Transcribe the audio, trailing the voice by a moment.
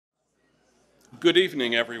Good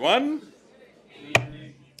evening, everyone.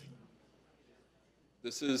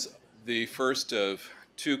 This is the first of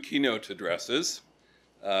two keynote addresses.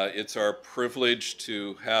 It's our privilege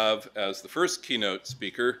to have as the first keynote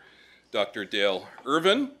speaker Dr. Dale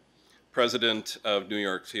Irvin, president of New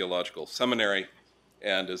York Theological Seminary,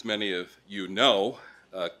 and as many of you know,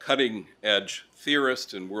 a cutting-edge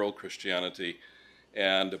theorist in world Christianity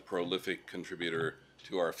and a prolific contributor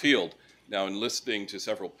to our field. Now, in listening to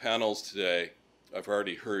several panels today, I've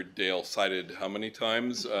already heard Dale cited how many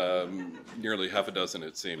times? Nearly half a dozen,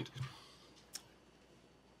 it seemed.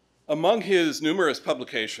 Among his numerous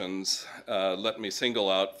publications, let me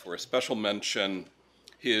single out for a special mention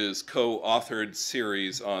his co-authored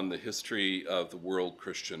series on the history of the world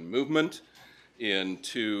Christian movement in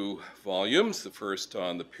 2 volumes, the first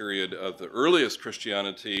on the period of the earliest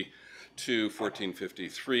Christianity to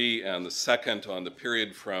 1453, and the second on the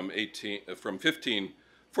period from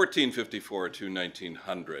 1454 to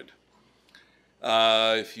 1900.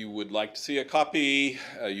 If you would like to see a copy,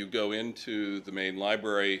 you go into the main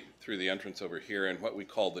library through the entrance over here, and what we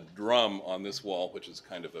call the drum on this wall, which is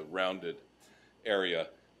kind of a rounded area,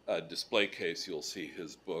 display case, you'll see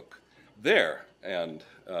his book there, and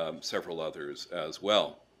several others as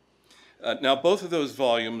well. Now, both of those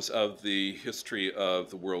volumes of the history of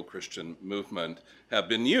the world Christian movement have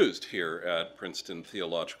been used here at Princeton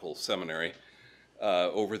Theological Seminary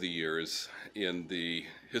over the years in the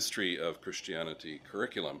history of Christianity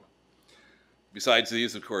curriculum. Besides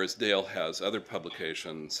these, of course, Dale has other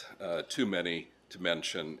publications, too many to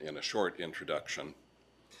mention in a short introduction.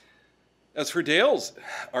 As for Dale's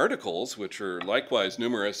articles, which are likewise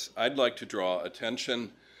numerous, I'd like to draw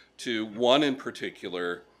attention to one in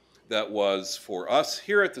particular that was, for us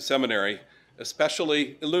here at the seminary,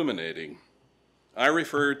 especially illuminating. I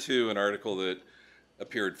refer to an article that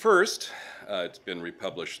appeared first, it's been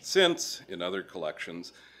republished since in other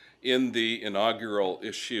collections, in the inaugural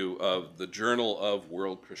issue of the Journal of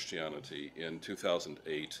World Christianity in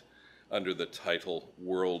 2008 under the title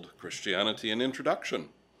World Christianity, an Introduction.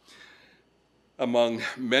 Among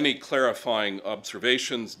many clarifying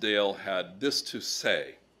observations, Dale had this to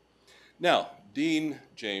say. Now, Dean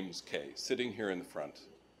James Kay, sitting here in the front,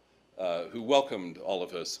 who welcomed all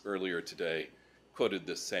of us earlier today, quoted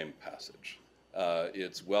this same passage.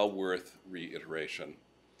 It's well worth reiteration.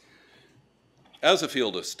 As a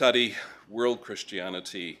field of study, world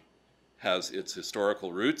Christianity has its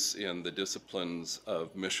historical roots in the disciplines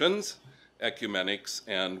of missions, ecumenics,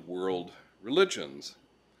 and world religions.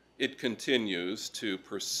 It continues to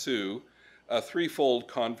pursue a threefold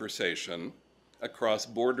conversation across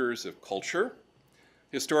borders of culture,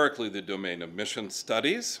 historically the domain of mission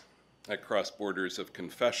studies, across borders of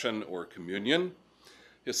confession or communion,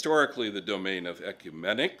 historically the domain of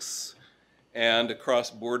ecumenics, and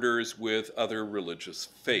across borders with other religious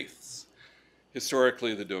faiths,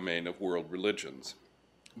 historically the domain of world religions.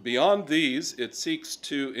 Beyond these, it seeks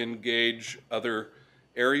to engage other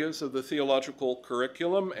areas of the theological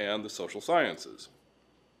curriculum and the social sciences.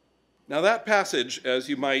 Now that passage, as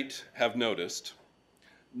you might have noticed,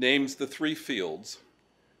 names the 3 fields,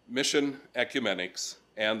 mission, ecumenics,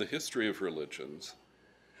 and the history of religions,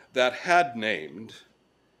 that had named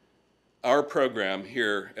our program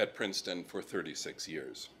here at Princeton for 36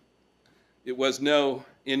 years. It was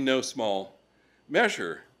in no small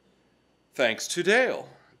measure thanks to Dale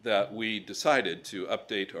that we decided to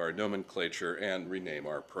update our nomenclature and rename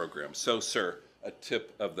our program. So, sir, a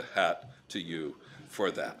tip of the hat to you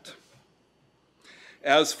for that.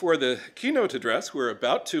 As for the keynote address we're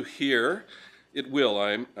about to hear, it will,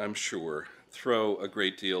 I'm sure, throw a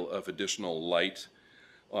great deal of additional light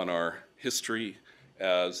on our history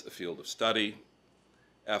as a field of study.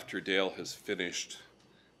 After Dale has finished,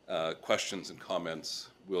 questions and comments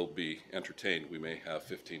will be entertained. We may have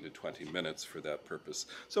 15 to 20 minutes for that purpose.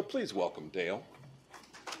 So please welcome Dale.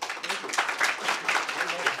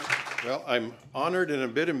 Well, I'm honored and a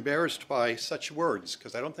bit embarrassed by such words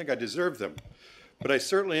because I don't think I deserve them. But I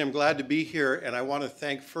certainly am glad to be here, and I want to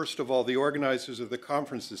thank, first of all, the organizers of the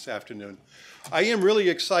conference this afternoon. I am really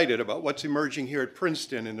excited about what's emerging here at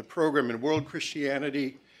Princeton in the program in World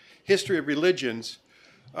Christianity, History of Religions.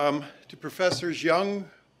 To Professors Young,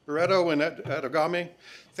 Barreto, and Adogame,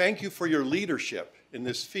 thank you for your leadership in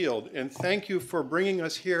this field, and thank you for bringing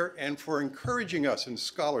us here and for encouraging us in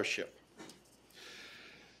scholarship.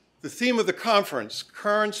 The theme of the conference,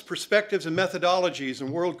 Currents, Perspectives, and Methodologies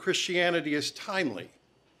in World Christianity, is timely.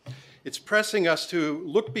 It's pressing us to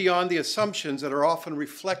look beyond the assumptions that are often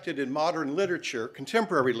reflected in modern literature,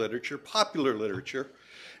 contemporary literature, popular literature,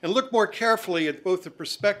 and look more carefully at both the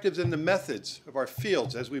perspectives and the methods of our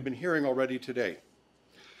fields, as we've been hearing already today.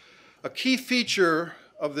 A key feature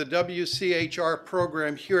of the WCHR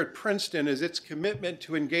program here at Princeton is its commitment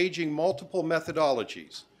to engaging multiple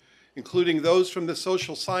methodologies, including those from the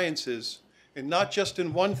social sciences, and not just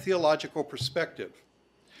in one theological perspective.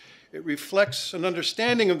 It reflects an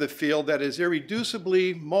understanding of the field that is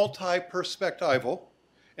irreducibly multi-perspectival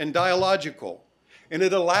and dialogical, and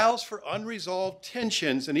it allows for unresolved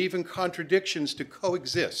tensions and even contradictions to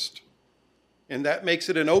coexist. And that makes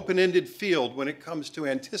it an open-ended field when it comes to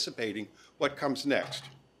anticipating what comes next.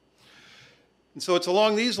 And so it's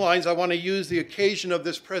along these lines I want to use the occasion of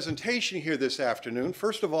this presentation here this afternoon,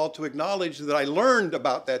 first of all, to acknowledge that I learned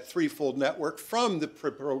about that threefold network from the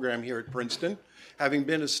program here at Princeton, having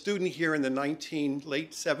been a student here in the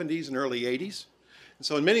late 70s and early 80s. And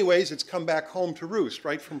so in many ways, it's come back home to roost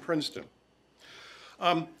right from Princeton.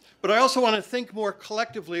 But I also want to think more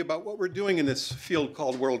collectively about what we're doing in this field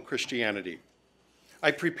called world Christianity. I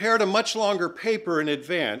prepared a much longer paper in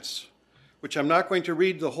advance, which I'm not going to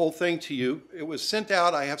read the whole thing to you. It was sent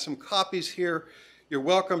out. I have some copies here. You're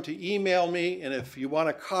welcome to email me, and if you want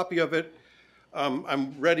a copy of it,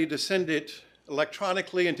 I'm ready to send it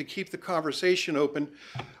electronically and to keep the conversation open.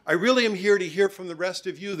 I really am here to hear from the rest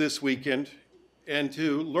of you this weekend and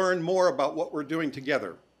to learn more about what we're doing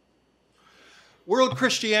together. World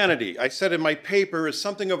Christianity, I said in my paper, is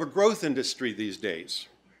something of a growth industry these days.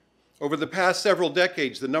 Over the past several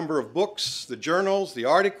decades, the number of books, the journals, the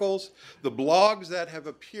articles, the blogs that have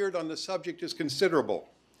appeared on the subject is considerable.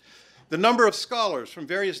 The number of scholars from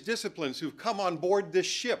various disciplines who've come on board this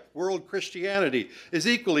ship, World Christianity, is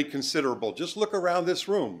equally considerable. Just look around this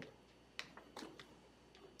room.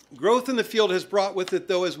 Growth in the field has brought with it,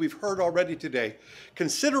 though, as we've heard already today,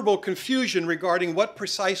 considerable confusion regarding what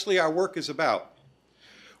precisely our work is about.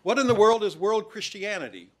 What in the world is world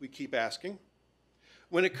Christianity, we keep asking.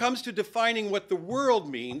 When it comes to defining what the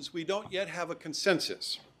world means, we don't yet have a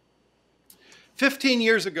consensus. 15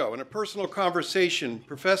 years ago, in a personal conversation,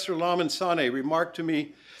 Professor Lamin Sane remarked to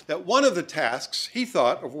me that one of the tasks, he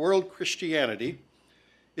thought, of world Christianity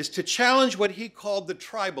is to challenge what he called the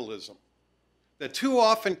tribalism that too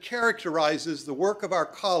often characterizes the work of our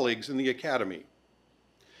colleagues in the academy.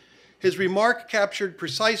 His remark captured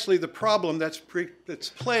precisely the problem that's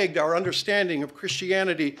plagued our understanding of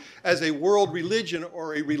Christianity as a world religion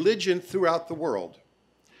or a religion throughout the world.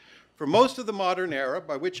 For most of the modern era,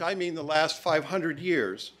 by which I mean the last 500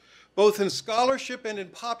 years, both in scholarship and in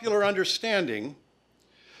popular understanding,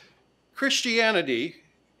 Christianity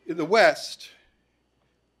in the West,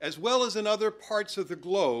 as well as in other parts of the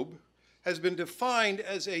globe, has been defined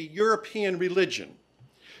as a European religion.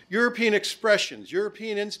 European expressions,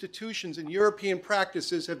 European institutions, and European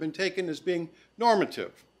practices have been taken as being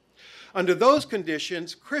normative. Under those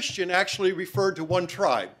conditions, Christian actually referred to one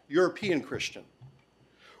tribe, European Christian.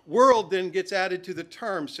 World then gets added to the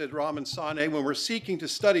term, said Lamin Sane, when we're seeking to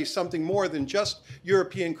study something more than just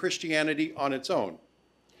European Christianity on its own.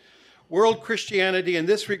 World Christianity in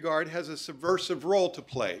this regard has a subversive role to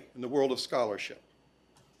play in the world of scholarship.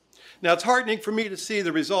 Now, it's heartening for me to see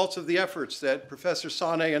the results of the efforts that Professor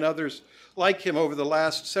Sane and others like him over the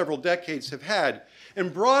last several decades have had in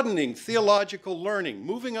broadening theological learning,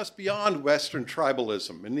 moving us beyond Western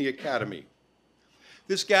tribalism in the academy.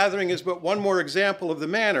 This gathering is but one more example of the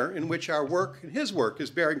manner in which our work and his work is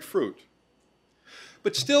bearing fruit.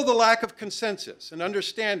 But still, the lack of consensus and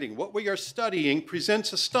understanding what we are studying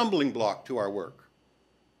presents a stumbling block to our work.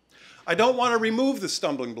 I don't want to remove the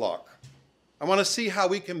stumbling block. I want to see how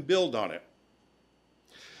we can build on it.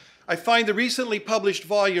 I find the recently published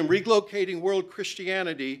volume, Relocating World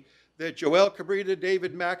Christianity, that Joel Cabrita,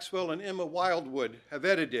 David Maxwell, and Emma Wildwood have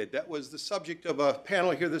edited, that was the subject of a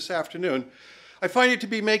panel here this afternoon, I find it to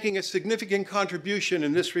be making a significant contribution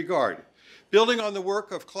in this regard. Building on the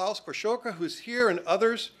work of Klaus Koschoka, who's here, and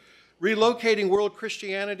others, Relocating World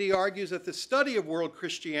Christianity argues that the study of world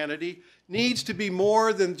Christianity needs to be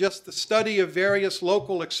more than just the study of various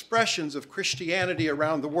local expressions of Christianity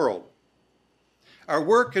around the world. Our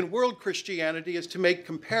work in world Christianity is to make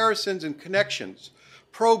comparisons and connections,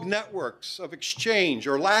 probe networks of exchange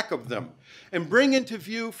or lack of them, and bring into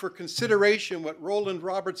view for consideration what Roland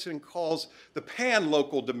Robertson calls the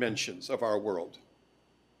pan-local dimensions of our world.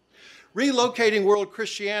 Relocating world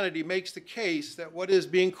Christianity makes the case that what is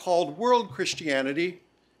being called world Christianity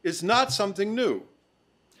is not something new.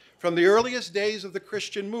 From the earliest days of the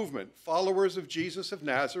Christian movement, followers of Jesus of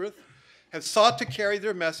Nazareth have sought to carry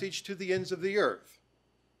their message to the ends of the earth.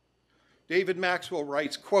 David Maxwell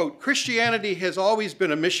writes, quote, "Christianity has always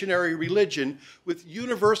been a missionary religion with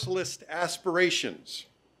universalist aspirations."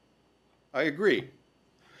 I agree.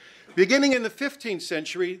 Beginning in the 15th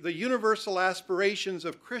century, the universal aspirations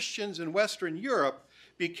of Christians in Western Europe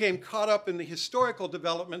became caught up in the historical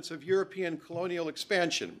developments of European colonial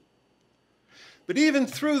expansion. But even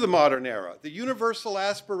through the modern era, the universal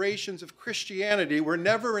aspirations of Christianity were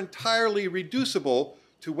never entirely reducible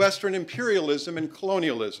to Western imperialism and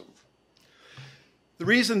colonialism. The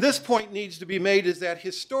reason this point needs to be made is that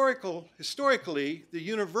historically, the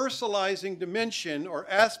universalizing dimension or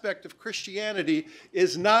aspect of Christianity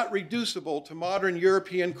is not reducible to modern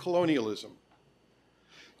European colonialism.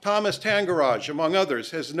 Thomas Tangeraj, among others,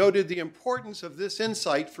 has noted the importance of this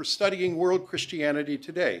insight for studying world Christianity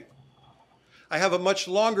today. I have a much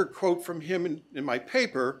longer quote from him in my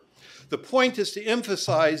paper. The point is to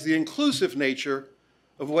emphasize the inclusive nature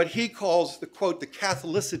of what he calls the, quote, the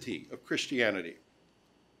Catholicity of Christianity.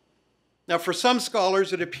 Now, for some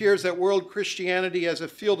scholars, it appears that world Christianity as a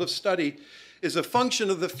field of study is a function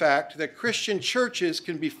of the fact that Christian churches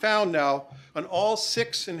can be found now on all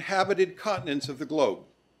 6 inhabited continents of the globe.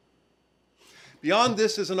 Beyond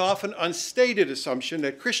this is an often unstated assumption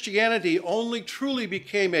that Christianity only truly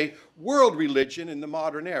became a world religion in the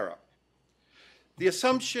modern era. The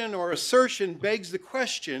assumption or assertion begs the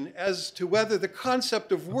question as to whether the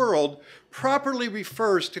concept of world properly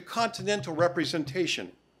refers to continental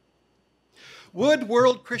representation. Would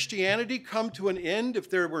world Christianity come to an end if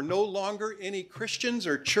there were no longer any Christians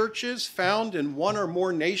or churches found in one or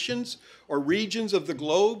more nations or regions of the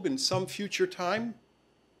globe in some future time?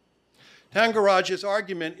 Tangeraj's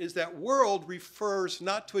argument is that world refers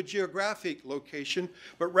not to a geographic location,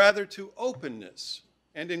 but rather to openness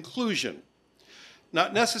and inclusion,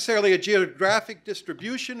 not necessarily a geographic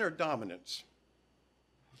distribution or dominance.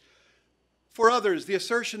 For others, the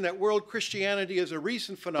assertion that world Christianity is a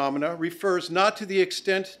recent phenomena refers not to the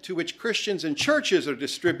extent to which Christians and churches are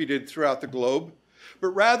distributed throughout the globe, but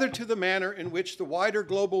rather to the manner in which the wider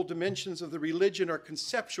global dimensions of the religion are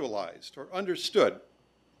conceptualized or understood.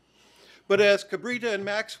 But as Cabrita and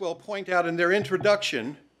Maxwell point out in their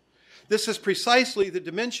introduction, this is precisely the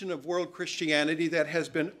dimension of world Christianity that has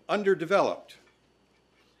been underdeveloped.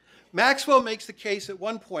 Maxwell makes the case at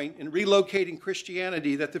one point in Relocating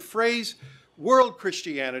Christianity that the phrase world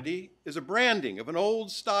Christianity is a branding of an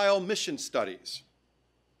old-style mission studies.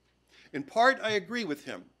 In part, I agree with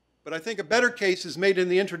him, but I think a better case is made in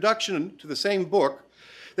the introduction to the same book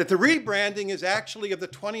that the rebranding is actually of the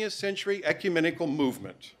 20th century ecumenical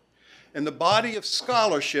movement and the body of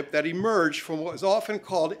scholarship that emerged from what is often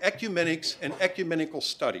called ecumenics and ecumenical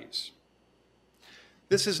studies.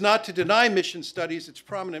 This is not to deny mission studies its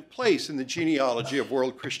prominent place in the genealogy of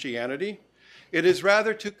world Christianity. It is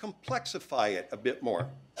rather to complexify it a bit more.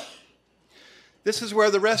 This is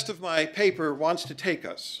where the rest of my paper wants to take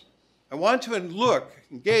us. I want to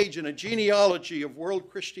engage in a genealogy of world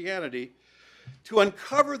Christianity to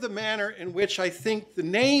uncover the manner in which I think the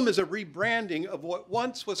name is a rebranding of what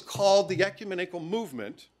once was called the ecumenical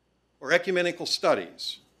movement or ecumenical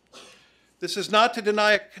studies. This is not to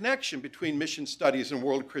deny a connection between mission studies and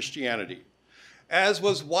world Christianity. As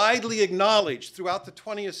was widely acknowledged throughout the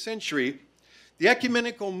 20th century, the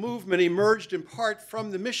ecumenical movement emerged in part from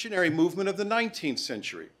the missionary movement of the 19th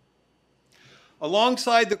century.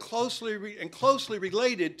 Alongside the closely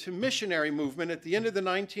related to missionary movement at the end of the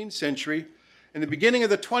 19th century, in the beginning of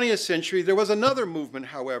the 20th century, there was another movement,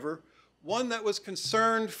 however, one that was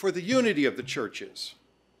concerned for the unity of the churches.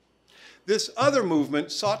 This other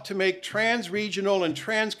movement sought to make trans-regional and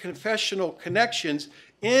trans-confessional connections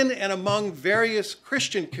in and among various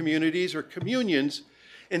Christian communities or communions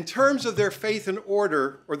in terms of their faith and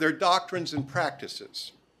order or their doctrines and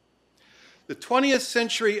practices. The 20th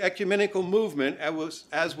century ecumenical movement,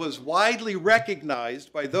 as was widely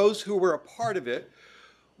recognized by those who were a part of it,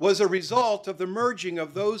 was a result of the merging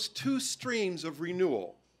of those 2 streams of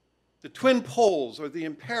renewal. The twin poles, or the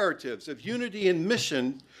imperatives of unity and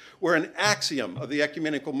mission, were an axiom of the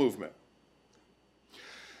ecumenical movement.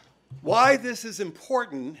 Why this is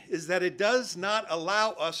important is that it does not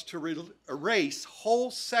allow us to erase whole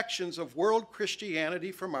sections of world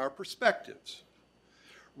Christianity from our perspectives.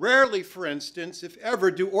 Rarely, for instance, if ever,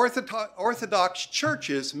 do Orthodox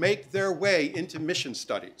churches make their way into mission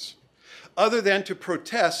studies, other than to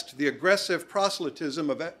protest the aggressive proselytism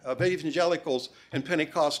of evangelicals and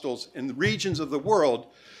Pentecostals in the regions of the world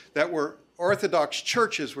that were Orthodox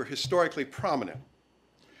churches were historically prominent.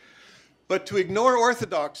 But to ignore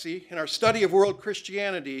orthodoxy in our study of world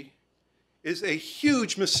Christianity is a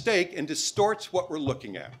huge mistake and distorts what we're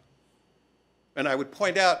looking at. And I would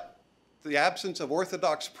point out the absence of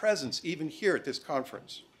Orthodox presence even here at this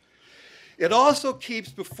conference. It also keeps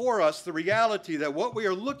before us the reality that what we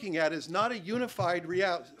are looking at is not a unified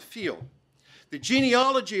field. The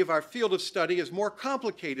genealogy of our field of study is more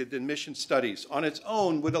complicated than mission studies on its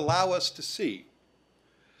own would allow us to see.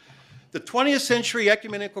 The 20th century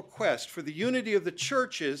ecumenical quest for the unity of the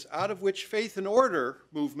churches out of which faith and order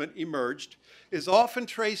movement emerged is often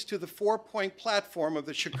traced to the four-point platform of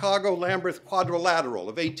the Chicago-Lambeth Quadrilateral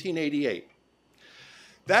of 1888.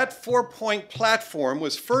 That four-point platform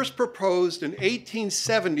was first proposed in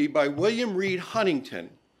 1870 by William Reed Huntington,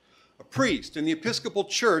 a priest in the Episcopal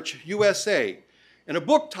Church, USA, in a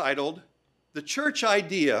book titled The Church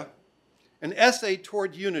Idea, an Essay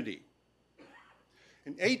Toward Unity.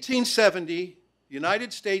 In 1870, the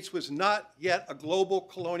United States was not yet a global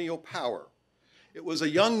colonial power. It was a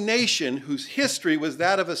young nation whose history was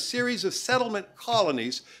that of a series of settlement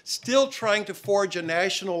colonies still trying to forge a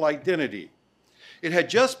national identity. It had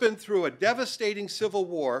just been through a devastating civil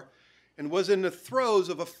war and was in the throes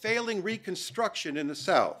of a failing reconstruction in the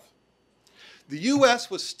South. The U.S.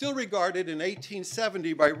 was still regarded in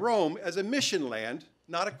 1870 by Rome as a mission land,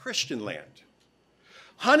 not a Christian land.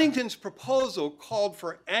 Huntington's proposal called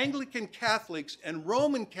for Anglican Catholics and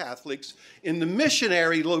Roman Catholics in the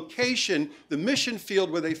missionary location, the mission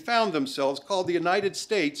field where they found themselves, called the United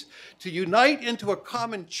States, to unite into a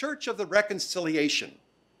common church of the reconciliation.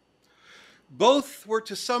 Both were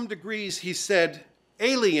to some degrees, he said,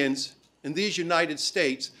 aliens in these United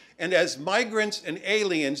States, and as migrants and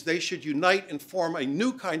aliens, they should unite and form a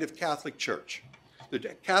new kind of Catholic church, the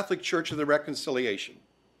Catholic Church of the Reconciliation.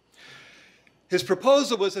 His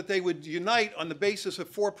proposal was that they would unite on the basis of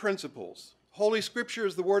four principles. Holy Scripture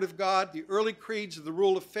is the Word of God, the early creeds are the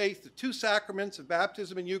rule of faith, the two sacraments of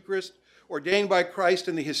baptism and Eucharist, ordained by Christ,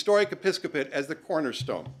 and the historic episcopate as the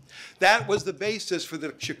cornerstone. That was the basis for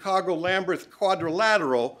the Chicago-Lambeth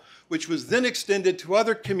Quadrilateral, which was then extended to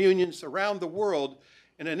other communions around the world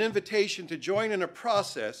in an invitation to join in a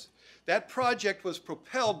process. That project was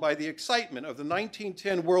propelled by the excitement of the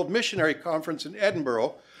 1910 World Missionary Conference in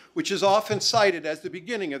Edinburgh, which is often cited as the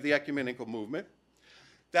beginning of the ecumenical movement.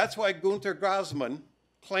 That's why Gunther Grassmann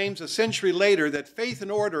claims a century later that faith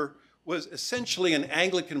and order was essentially an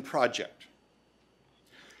Anglican project.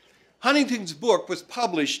 Huntington's book was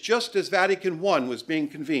published just as Vatican I was being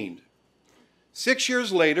convened. 6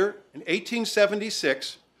 years later, in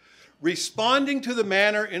 1876, responding to the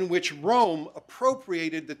manner in which Rome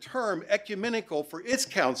appropriated the term ecumenical for its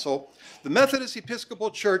council, the Methodist Episcopal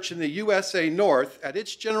Church in the USA North, at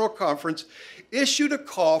its General Conference, issued a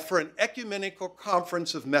call for an ecumenical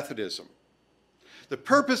conference of Methodism. The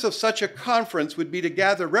purpose of such a conference would be to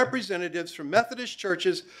gather representatives from Methodist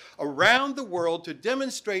churches around the world to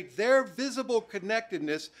demonstrate their visible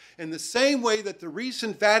connectedness in the same way that the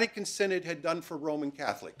recent Vatican Synod had done for Roman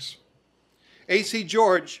Catholics. A.C.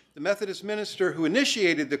 George, the Methodist minister who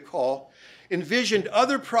initiated the call, envisioned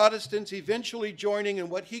other Protestants eventually joining in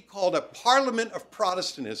what he called a parliament of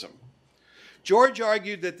Protestantism. George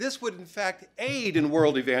argued that this would in fact aid in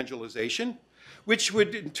world evangelization, which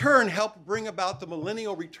would in turn help bring about the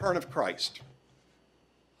millennial return of Christ.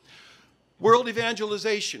 World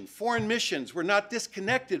evangelization, foreign missions were not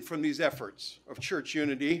disconnected from these efforts of church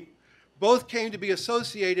unity. Both came to be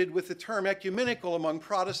associated with the term ecumenical among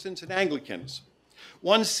Protestants and Anglicans.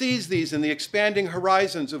 One sees these in the expanding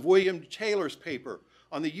horizons of William Taylor's paper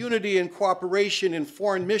on the unity and cooperation in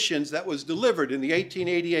foreign missions that was delivered in the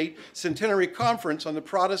 1888 Centenary Conference on the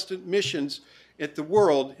Protestant missions at the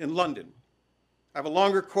world in London. I have a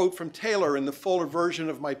longer quote from Taylor in the fuller version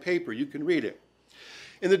of my paper. You can read it.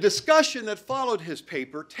 In the discussion that followed his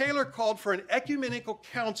paper, Taylor called for an ecumenical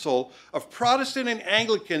council of Protestant and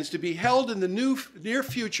Anglicans to be held in the near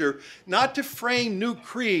future, not to frame new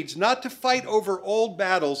creeds, not to fight over old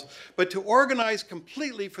battles, but to organize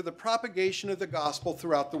completely for the propagation of the gospel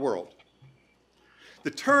throughout the world.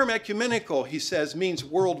 The term ecumenical, he says, means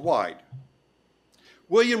worldwide.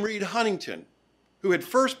 William Reed Huntington, who had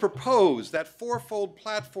first proposed that fourfold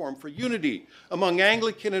platform for unity among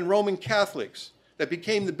Anglican and Roman Catholics, that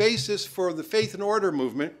became the basis for the Faith and Order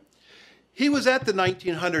movement, he was at the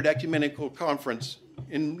 1900 Ecumenical Conference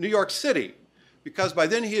in New York City, because by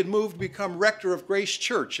then he had moved to become rector of Grace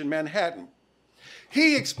Church in Manhattan.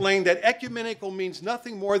 He explained that ecumenical means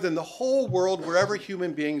nothing more than the whole world wherever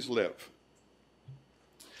human beings live.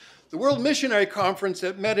 The World Missionary Conference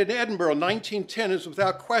that met in Edinburgh in 1910 is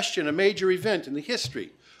without question a major event in the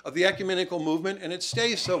history of the ecumenical movement, and it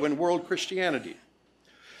stays so in world Christianity.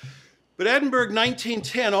 But Edinburgh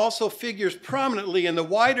 1910 also figures prominently in the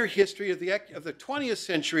wider history of the 20th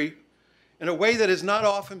century in a way that has not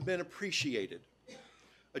often been appreciated.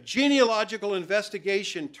 A genealogical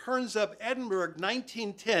investigation turns up Edinburgh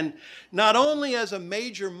 1910 not only as a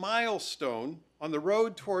major milestone on the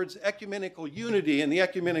road towards ecumenical unity and the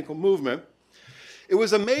ecumenical movement, It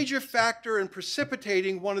was a major factor in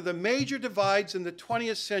precipitating one of the major divides in the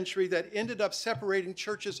 20th century that ended up separating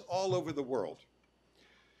churches all over the world.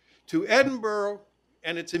 To Edinburgh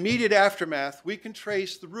and its immediate aftermath, we can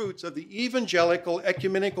trace the roots of the evangelical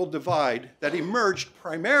ecumenical divide that emerged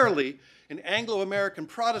primarily in Anglo-American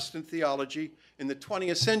Protestant theology in the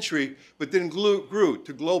 20th century, but then grew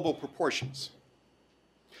to global proportions.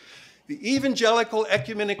 The evangelical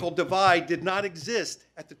ecumenical divide did not exist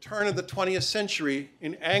at the turn of the 20th century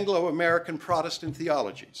in Anglo-American Protestant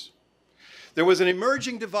theologies. There was an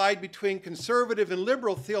emerging divide between conservative and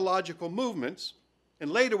liberal theological movements,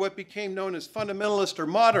 and later what became known as fundamentalist or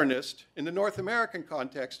modernist in the North American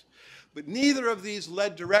context, but neither of these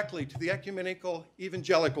led directly to the ecumenical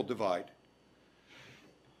evangelical divide.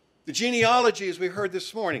 The genealogy, as we heard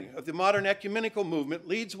this morning, of the modern ecumenical movement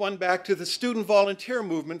leads one back to the student volunteer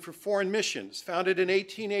movement for foreign missions, founded in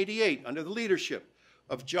 1888 under the leadership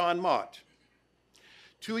of John Mott.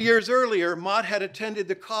 2 years earlier, Mott had attended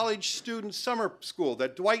the college student summer school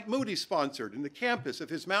that Dwight Moody sponsored in the campus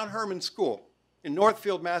of his Mount Hermon School in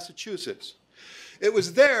Northfield, Massachusetts. It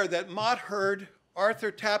was there that Mott heard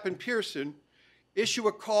Arthur Tappan Pearson issue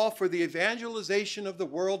a call for the evangelization of the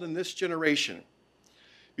world in this generation.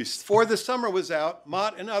 Before the summer was out,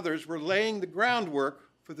 Mott and others were laying the groundwork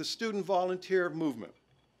for the student volunteer movement.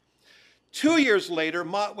 2 years later,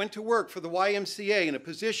 Mott went to work for the YMCA in a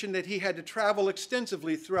position that he had to travel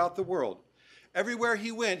extensively throughout the world. Everywhere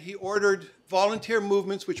he went, he ordered volunteer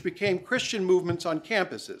movements which became Christian movements on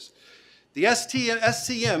campuses. The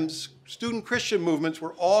SCM's, student Christian movements,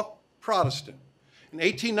 were all Protestant. In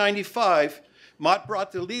 1895, Mott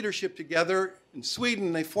brought the leadership together in Sweden,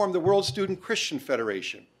 and they formed the World Student Christian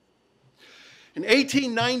Federation. In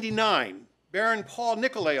 1899, Baron Paul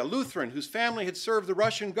Nicolai, a Lutheran whose family had served the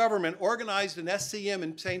Russian government, organized an SCM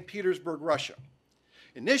in St. Petersburg, Russia.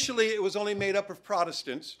 Initially, it was only made up of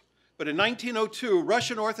Protestants, but in 1902,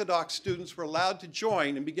 Russian Orthodox students were allowed to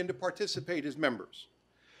join and begin to participate as members.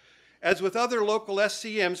 As with other local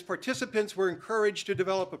SCMs, participants were encouraged to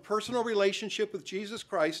develop a personal relationship with Jesus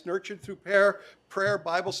Christ, nurtured through prayer,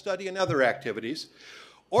 Bible study, and other activities.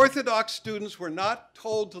 Orthodox students were not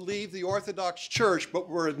told to leave the Orthodox Church, but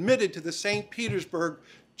were admitted to the St. Petersburg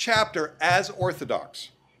chapter as Orthodox.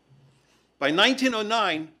 By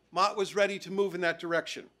 1909, Mott was ready to move in that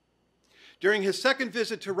direction. During his second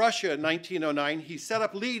visit to Russia in 1909, he set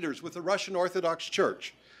up leaders with the Russian Orthodox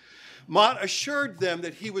Church. Mott assured them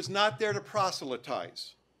that he was not there to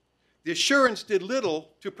proselytize. The assurance did little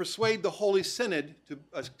to persuade the Holy Synod to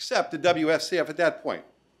accept the WFCF at that point.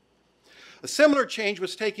 A similar change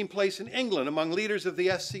was taking place in England among leaders of the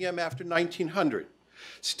SCM after 1900.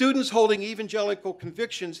 Students holding evangelical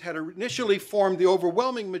convictions had initially formed the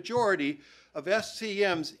overwhelming majority of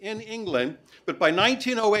SCMs in England, but by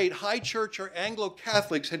 1908, High Church or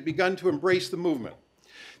Anglo-Catholics had begun to embrace the movement.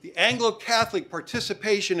 The Anglo-Catholic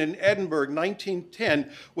participation in Edinburgh 1910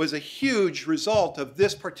 was a huge result of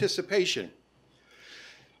this participation.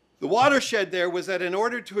 The watershed there was that in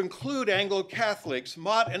order to include Anglo-Catholics,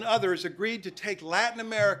 Mott and others agreed to take Latin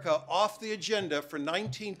America off the agenda for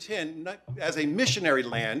 1910 as a missionary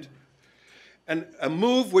land, and a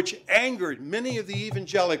move which angered many of the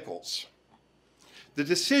evangelicals. The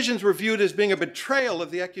decisions were viewed as being a betrayal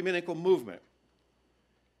of the ecumenical movement.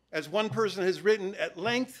 As one person has written, at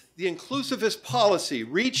length, the inclusivist policy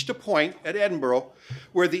reached a point at Edinburgh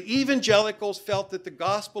where the evangelicals felt that the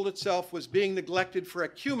gospel itself was being neglected for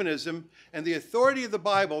ecumenism and the authority of the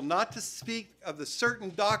Bible, not to speak of the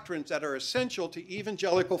certain doctrines that are essential to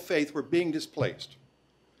evangelical faith, were being displaced.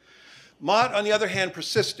 Mott, on the other hand,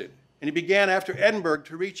 persisted, and he began after Edinburgh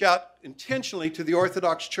to reach out intentionally to the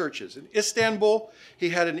Orthodox churches. In Istanbul, he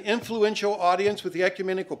had an influential audience with the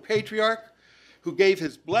ecumenical patriarch, who gave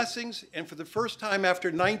his blessings, and for the first time after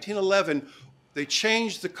 1911, they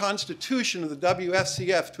changed the constitution of the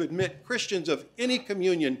WFCF to admit Christians of any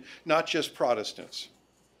communion, not just Protestants.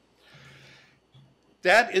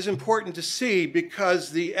 That is important to see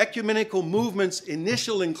because the ecumenical movement's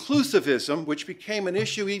initial inclusivism, which became an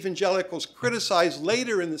issue evangelicals criticized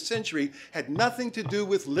later in the century, had nothing to do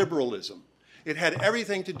with liberalism. It had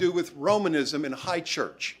everything to do with Romanism in High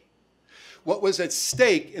Church. What was at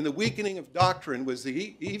stake in the weakening of doctrine was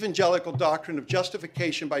the evangelical doctrine of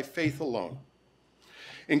justification by faith alone.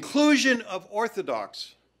 Inclusion of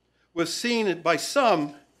Orthodox was seen by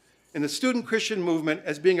some in the student Christian movement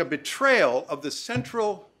as being a betrayal of the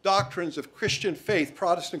central doctrines of Christian faith,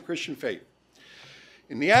 Protestant Christian faith.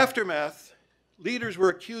 In the aftermath, leaders were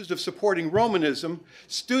accused of supporting Romanism.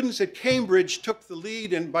 Students at Cambridge took the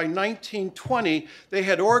lead, and by 1920, they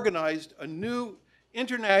had organized a new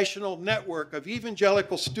international network of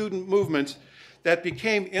evangelical student movements that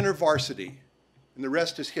became InterVarsity, and the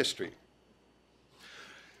rest is history.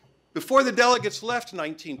 Before the delegates left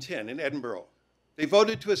 1910 in Edinburgh, they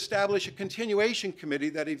voted to establish a continuation committee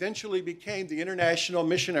that eventually became the International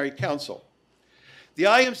Missionary Council. The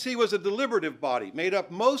IMC was a deliberative body made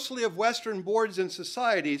up mostly of Western boards and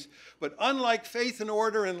societies, but unlike Faith and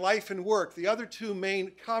Order and Life and Work, the other two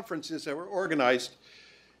main conferences that were organized,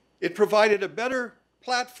 it provided a better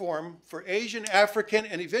platform for Asian, African,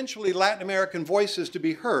 and eventually Latin American voices to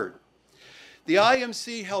be heard. The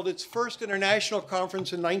IMC held its first international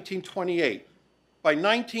conference in 1928. By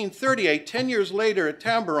 1938, 10 years later at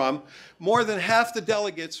Tambaram, more than half the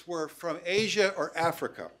delegates were from Asia or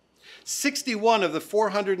Africa. 61 of the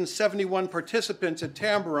 471 participants at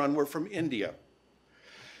Tambaram were from India.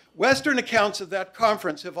 Western accounts of that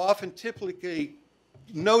conference have often typically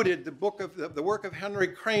noted the work of Henry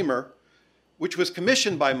Kramer, which was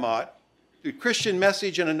commissioned by Mott, The Christian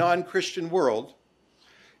Message in a Non-Christian World.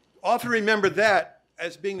 Often remember that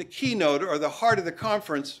as being the keynote or the heart of the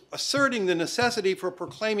conference, asserting the necessity for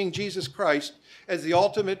proclaiming Jesus Christ as the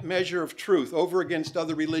ultimate measure of truth over against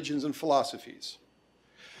other religions and philosophies.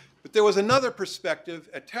 But there was another perspective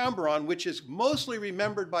at Tambaram, which is mostly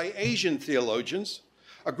remembered by Asian theologians.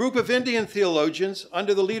 A group of Indian theologians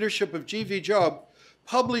under the leadership of G.V. Job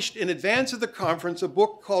published in advance of the conference a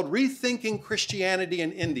book called Rethinking Christianity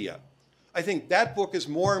in India. I think that book is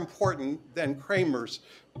more important than Kramer's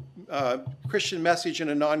Christian Message in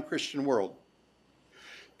a Non-Christian World.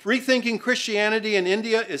 Rethinking Christianity in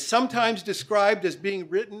India is sometimes described as being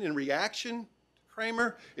written in reaction to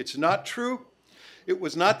Kramer. It's not true. It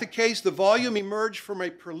was not the case. The volume emerged from a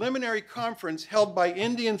preliminary conference held by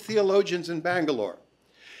Indian theologians in Bangalore.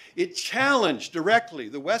 It challenged directly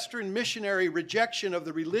the Western missionary rejection of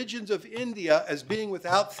the religions of India as being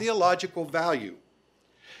without theological value,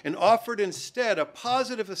 and offered instead a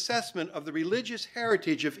positive assessment of the religious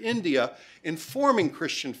heritage of India informing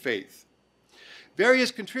Christian faith.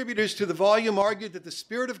 Various contributors to the volume argued that the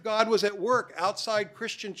Spirit of God was at work outside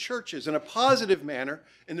Christian churches in a positive manner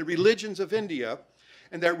in the religions of India,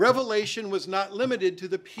 and that revelation was not limited to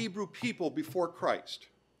the Hebrew people before Christ.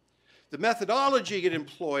 The methodology it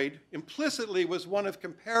employed implicitly was one of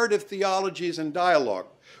comparative theologies and dialogue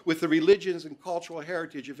with the religions and cultural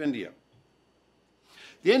heritage of India.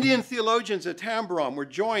 The Indian theologians at Tambaram were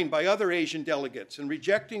joined by other Asian delegates in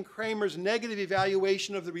rejecting Kramer's negative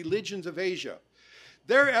evaluation of the religions of Asia.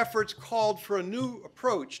 Their efforts called for a new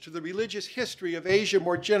approach to the religious history of Asia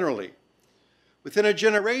more generally. Within a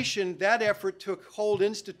generation, that effort took hold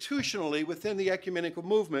institutionally within the ecumenical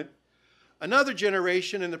movement. Another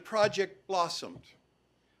generation and the project blossomed.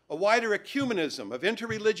 A wider ecumenism of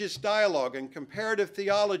interreligious dialogue and comparative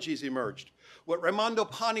theologies emerged, what Raimondo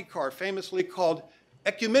Panikkar famously called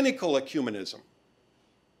ecumenical ecumenism.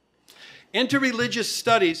 Interreligious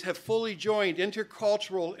studies have fully joined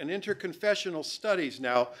intercultural and interconfessional studies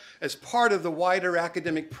now as part of the wider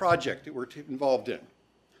academic project that we're involved in.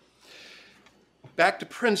 Back to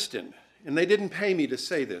Princeton, and they didn't pay me to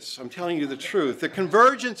say this, I'm telling you the truth. The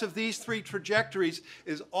convergence of these three trajectories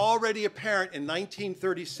is already apparent in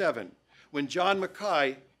 1937, when John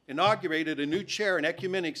Mackay inaugurated a new chair in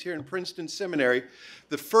ecumenics here in Princeton Seminary,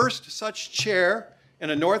 the first such chair in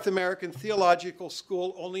a North American theological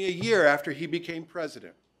school only a year after he became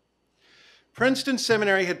president. Princeton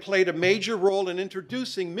Seminary had played a major role in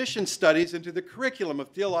introducing mission studies into the curriculum of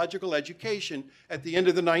theological education at the end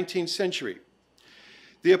of the 19th century.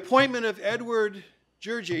 The appointment of Edward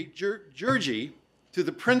Georgi to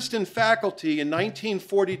the Princeton faculty in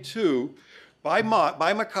 1942 by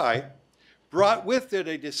Mackay brought with it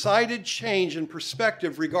a decided change in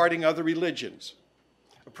perspective regarding other religions.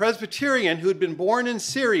 A Presbyterian who had been born in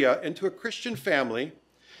Syria into a Christian family,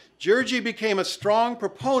 Georgi became a strong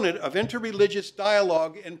proponent of interreligious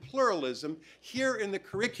dialogue and pluralism here in the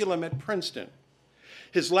curriculum at Princeton.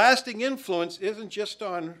 His lasting influence isn't just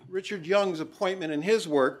on Richard Young's appointment in his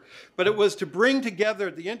work, but it was to bring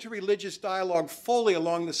together the interreligious dialogue fully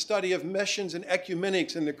along the study of missions and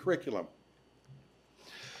ecumenics in the curriculum.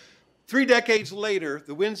 3 decades later,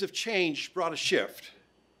 the winds of change brought a shift.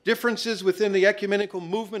 Differences within the ecumenical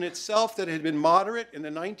movement itself that had been moderate in the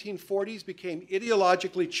 1940s became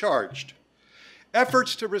ideologically charged.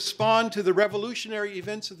 Efforts to respond to the revolutionary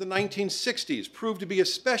events of the 1960s proved to be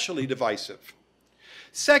especially divisive.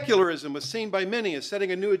 Secularism was seen by many as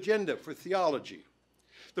setting a new agenda for theology.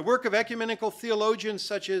 The work of ecumenical theologians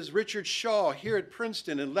such as Richard Shaw here at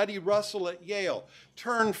Princeton and Letty Russell at Yale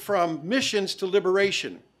turned from missions to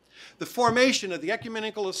liberation. The formation of the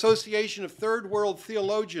Ecumenical Association of Third World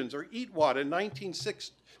Theologians, or EATWAD, in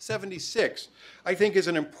 76, I think is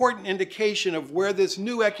an important indication of where this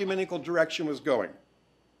new ecumenical direction was going.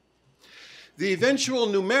 The eventual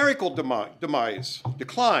numerical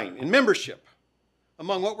decline in membership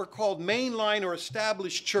among what were called mainline or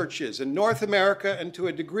established churches in North America and to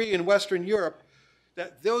a degree in Western Europe,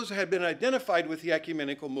 that those had been identified with the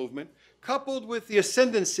ecumenical movement, coupled with the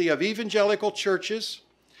ascendancy of evangelical churches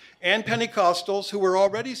and Pentecostals who were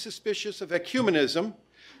already suspicious of ecumenism,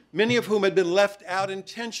 many of whom had been left out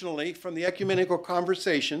intentionally from the ecumenical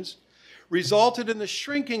conversations, resulted in the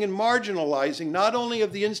shrinking and marginalizing not only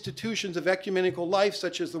of the institutions of ecumenical life,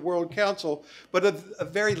 such as the World Council, but of a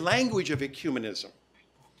very language of ecumenism.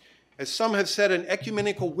 As some have said, an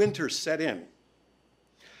ecumenical winter set in.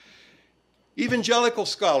 Evangelical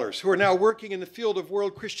scholars who are now working in the field of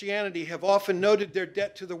world Christianity have often noted their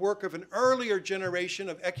debt to the work of an earlier generation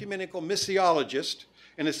of ecumenical missiologists,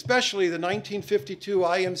 and especially the 1952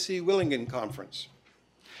 IMC Willingen Conference.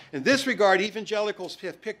 In this regard, evangelicals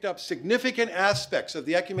have picked up significant aspects of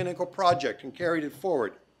the ecumenical project and carried it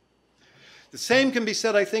forward. The same can be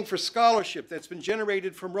said, I think, for scholarship that's been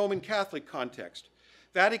generated from Roman Catholic context.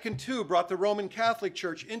 Vatican II brought the Roman Catholic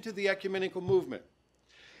Church into the ecumenical movement.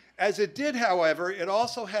 As it did, however, it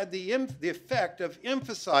also had the effect of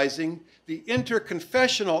emphasizing the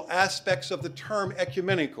interconfessional aspects of the term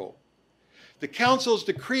ecumenical. The Council's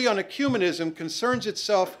decree on ecumenism concerns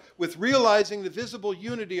itself with realizing the visible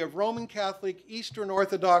unity of Roman Catholic, Eastern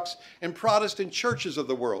Orthodox, and Protestant churches of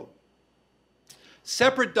the world.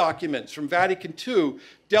 Separate documents from Vatican II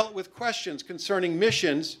dealt with questions concerning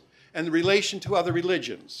missions and the relation to other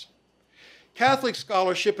religions. Catholic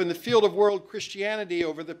scholarship in the field of world Christianity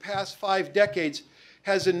over the past 5 decades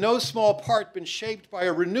has in no small part been shaped by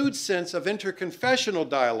a renewed sense of interconfessional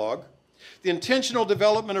dialogue, the intentional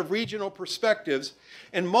development of regional perspectives,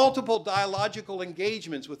 and multiple dialogical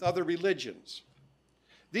engagements with other religions.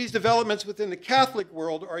 These developments within the Catholic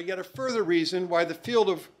world are yet a further reason why the field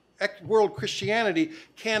of world Christianity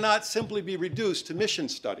cannot simply be reduced to mission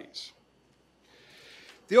studies.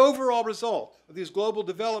 The overall result of these global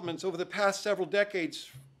developments over the past several decades,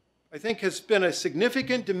 I think, has been a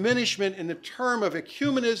significant diminishment in the term of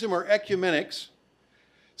ecumenism or ecumenics.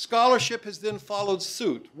 Scholarship has then followed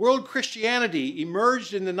suit. World Christianity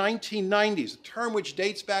emerged in the 1990s, a term which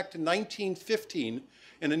dates back to 1915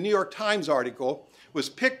 in a New York Times article, was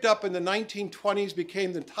picked up in the 1920s,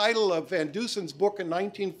 became the title of Van Dusen's book in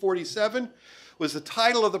 1947, was the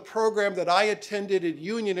title of the program that I attended at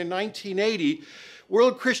Union in 1980.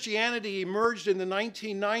 World Christianity emerged in the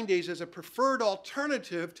 1990s as a preferred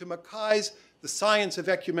alternative to Mackay's The Science of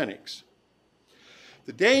Ecumenics.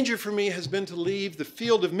 The danger for me has been to leave the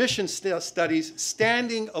field of mission studies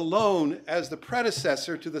standing alone as the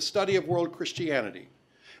predecessor to the study of world Christianity,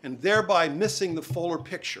 and thereby missing the fuller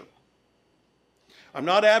picture. I'm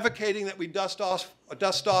not advocating that we dust off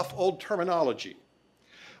old terminology.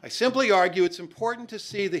 I simply argue it's important to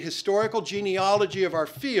see the historical genealogy of our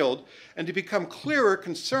field and to become clearer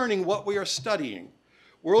concerning what we are studying.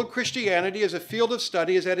 World Christianity as a field of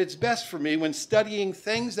study is at its best for me when studying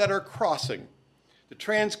things that are crossing, the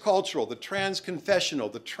transcultural, the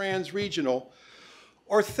transconfessional, the transregional,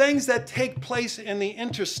 or things that take place in the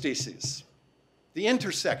interstices, the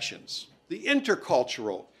intersections, the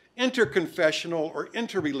intercultural, interconfessional, or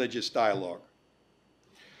interreligious dialogue.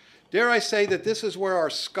 Dare I say that this is where our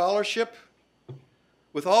scholarship,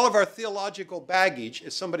 with all of our theological baggage,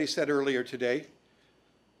 as somebody said earlier today,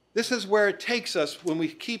 this is where it takes us when we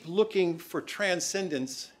keep looking for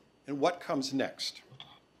transcendence and what comes next.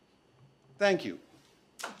 Thank you.